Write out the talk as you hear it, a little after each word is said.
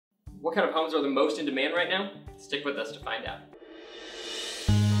What kind of homes are the most in demand right now? Stick with us to find out.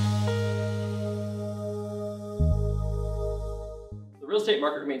 The real estate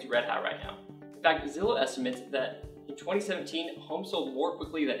market remains red hot right now. In fact, Zillow estimates that in 2017, homes sold more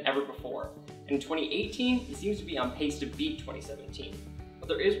quickly than ever before. And in 2018, it seems to be on pace to beat 2017. But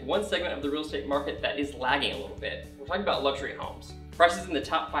there is one segment of the real estate market that is lagging a little bit. We're talking about luxury homes. Prices in the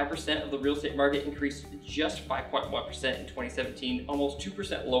top 5% of the real estate market increased just 5.1% in 2017, almost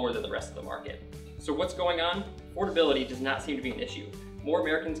 2% lower than the rest of the market. So what's going on? Affordability does not seem to be an issue. More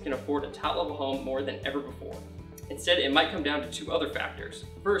Americans can afford a top-level home more than ever before. Instead, it might come down to two other factors.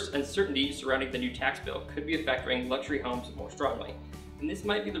 First, uncertainty surrounding the new tax bill could be affecting luxury homes more strongly. And this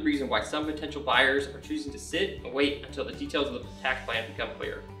might be the reason why some potential buyers are choosing to sit and wait until the details of the tax plan become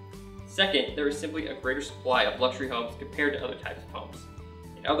clear. Second, there is simply a greater supply of luxury homes compared to other types of homes.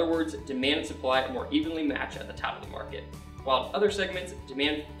 In other words, demand and supply are more evenly matched at the top of the market, while in other segments,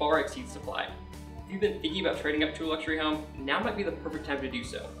 demand far exceeds supply. If you've been thinking about trading up to a luxury home, now might be the perfect time to do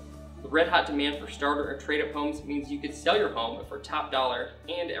so. The red-hot demand for starter or trade-up homes means you could sell your home for top dollar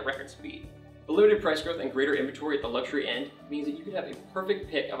and at record speed. The limited price growth and greater inventory at the luxury end means that you could have a perfect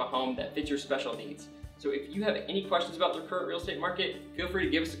pick of a home that fits your special needs. So if you have any questions about the current real estate market, feel free to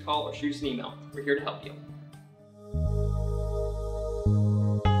give us a call or shoot us an email. We're here to help you.